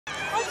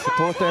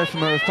Support there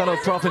from her fellow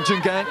Provincial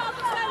gang.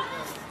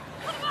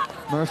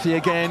 Murphy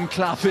again,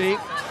 Claffey.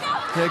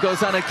 Here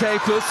goes Anna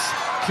Capus.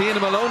 Clean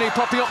Maloney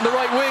popping up in the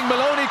right wing.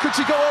 Maloney, could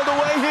she go all the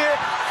way here?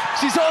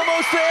 She's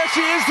almost there,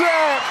 she is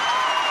there.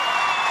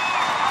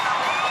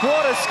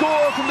 What a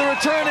score from the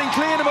returning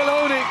Clean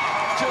Maloney.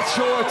 Just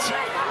short.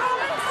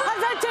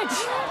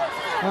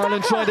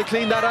 Ireland trying to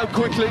clean that out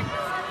quickly.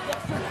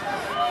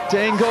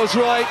 Dane goes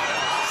right.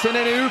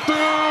 Senene Upu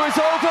is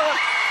over.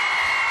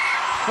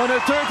 On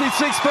her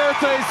 36th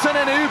birthday,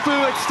 Senene Upu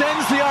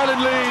extends the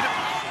Ireland lead.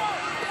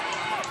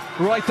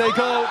 Right they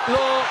go,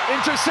 low,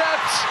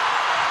 intercept.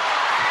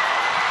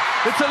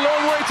 It's a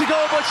long way to go,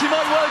 but she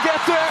might well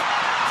get there.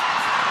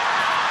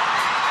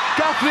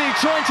 Gaffney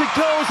trying to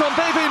close on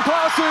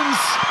Parsons.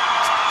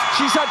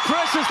 She's had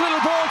precious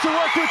little ball to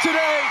work with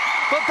today,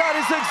 but that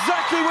is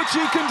exactly what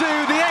she can do,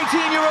 the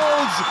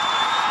 18-year-olds.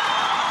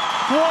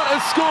 What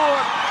a score.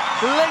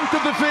 Length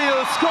of the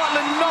field,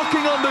 Scotland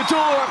knocking on the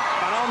door.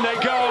 And on they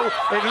go,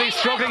 Italy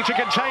struggling to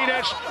contain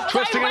it,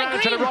 twisting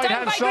around to the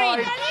right-hand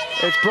side.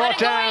 It's brought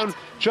down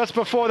just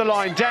before the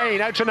line. Dane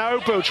out to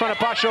Naupu, trying to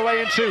bash her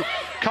way into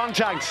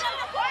contact.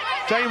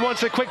 Dane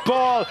wants a quick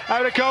ball,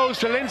 out it goes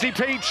to Lindsay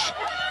Peats.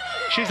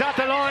 She's at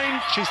the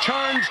line, she's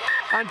turned,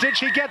 and did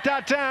she get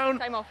that down?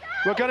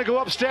 We're going to go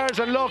upstairs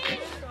and look.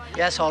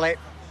 Yes, Holly.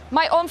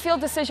 My on-field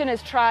decision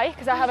is try,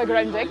 because I have a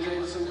grounding.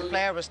 The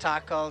player was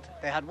tackled,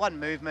 they had one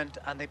movement,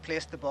 and they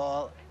placed the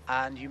ball,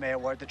 and you may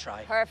award the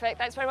try. Perfect,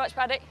 thanks very much,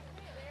 Paddy.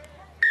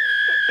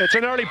 It's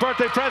an early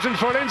birthday present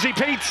for Lindsay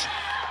Peats.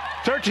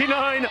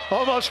 39,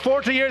 almost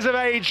 40 years of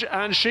age,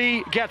 and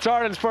she gets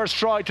Ireland's first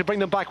try to bring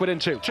them back within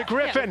 2. To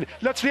Griffin,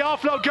 lets the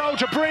offload go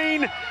to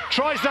Breen,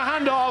 tries the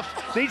handoff,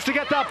 needs to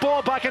get that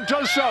ball back and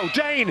does so.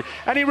 Dane,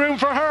 any room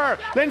for her?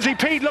 Lindsay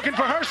Peat looking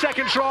for her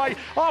second try.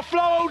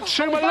 Offload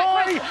to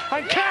Malloy,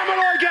 and Claire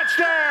Malloy gets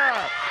there.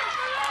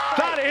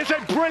 That is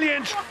a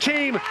brilliant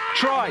team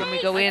try. When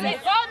we go in,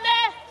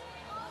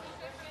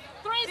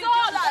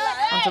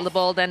 until the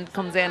ball then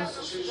comes in.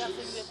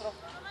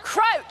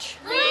 Crouch.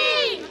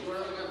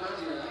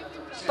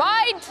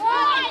 Bind.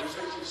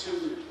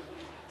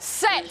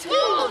 Set.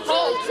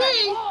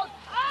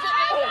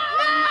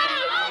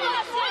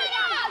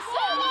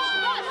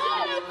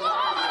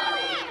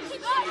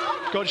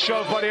 Good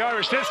shove by the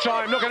Irish this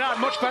time. Look at that,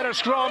 much better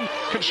scrum.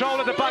 Control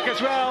at the back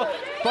as well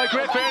by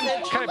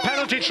Griffin. Can a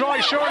penalty try?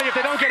 Surely if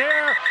they don't get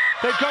here,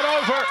 they've got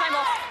over. Time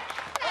off.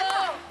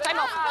 Time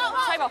off.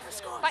 Time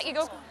off. Back you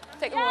go.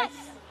 Take them away.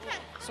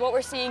 So what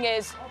we're seeing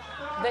is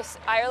this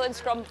Ireland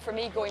scrum for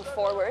me going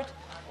forward.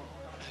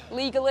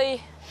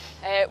 Legally,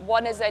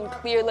 1 is then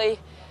clearly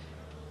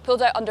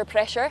pulled out under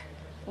pressure.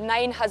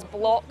 9 has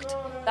blocked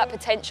that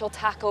potential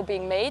tackle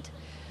being made.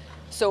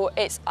 So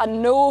it's a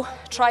no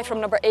try from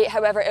number 8.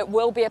 However, it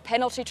will be a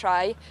penalty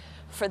try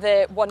for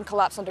the 1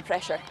 collapse under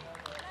pressure.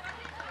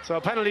 So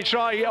a penalty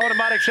try,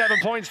 automatic 7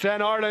 points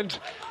then. Ireland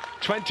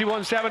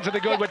 21-7 to the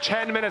good with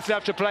 10 minutes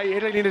left to play.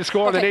 Italy need to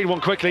score, they need one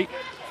quickly.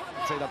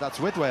 I'd say that's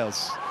with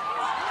Wales.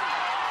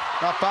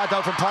 Not bad though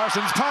from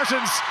Parsons.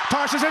 Parsons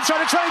inside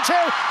the 22,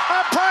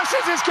 and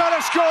Parsons is going to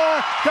score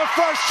the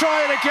first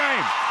try of the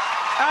game.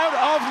 Out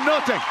of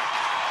nothing.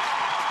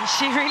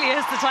 She really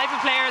is the type of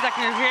player that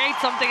can create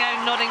something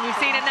out of nothing. We've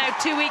seen it now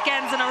 2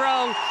 weekends in a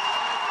row.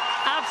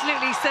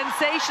 Absolutely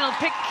sensational,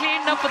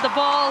 cleaning up with the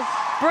ball,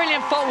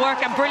 brilliant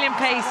footwork and brilliant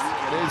pace.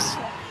 It is.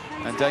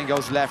 And then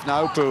goes left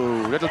now,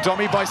 boo. Little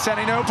dummy by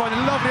Senene Upu, and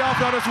a lovely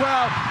offload as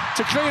well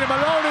to Clean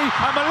Maloney,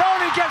 and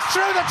Maloney gets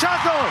through the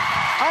tackle,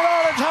 and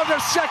Ireland have their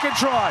second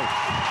try.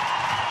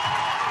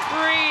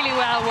 Really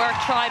well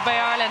worked try by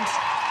Ireland.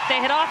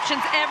 They had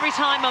options every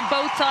time on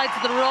both sides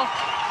of the ruck.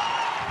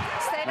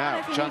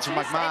 Now, chance for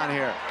McMahon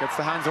here, gets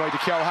the hands away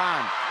to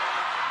Keohane.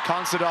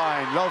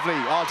 Considine, lovely.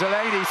 Oh,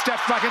 Delaney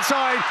steps back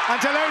inside,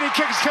 and Delaney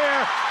kicks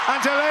clear,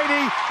 and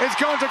Delaney is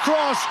going to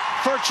cross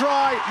for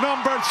try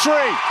number 3.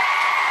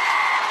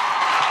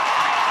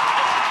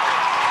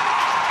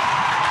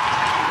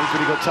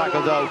 Pretty good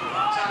tackle though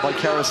by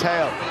Keris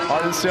Hale.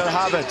 Ireland still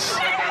have it.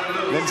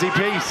 Lindsay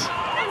Peat.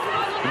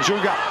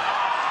 Njuga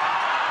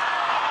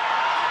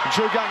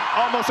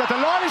almost at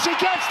the line, and she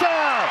gets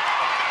there.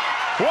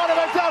 What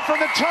about that from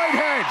the tight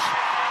head?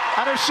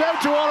 And a shout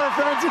to all our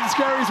friends in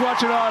Skerries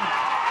watching on.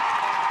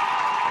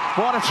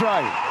 What a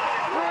try.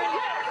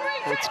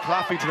 It's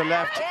Claffey to the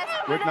left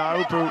with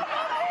Naupu.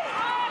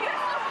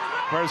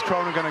 Where's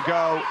Cronin going to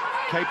go?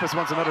 Capus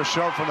wants another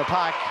shove from the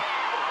pack,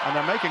 and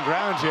they're making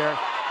ground here.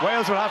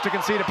 Wales will have to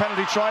concede a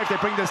penalty try if they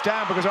bring this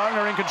down, because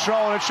Ireland are in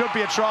control. It should be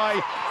a try.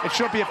 It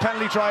should be a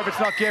penalty try if it's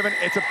not given.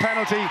 It's a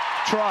penalty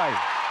try.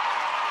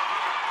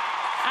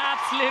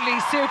 Absolutely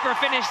super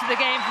finish to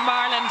the game from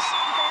Ireland.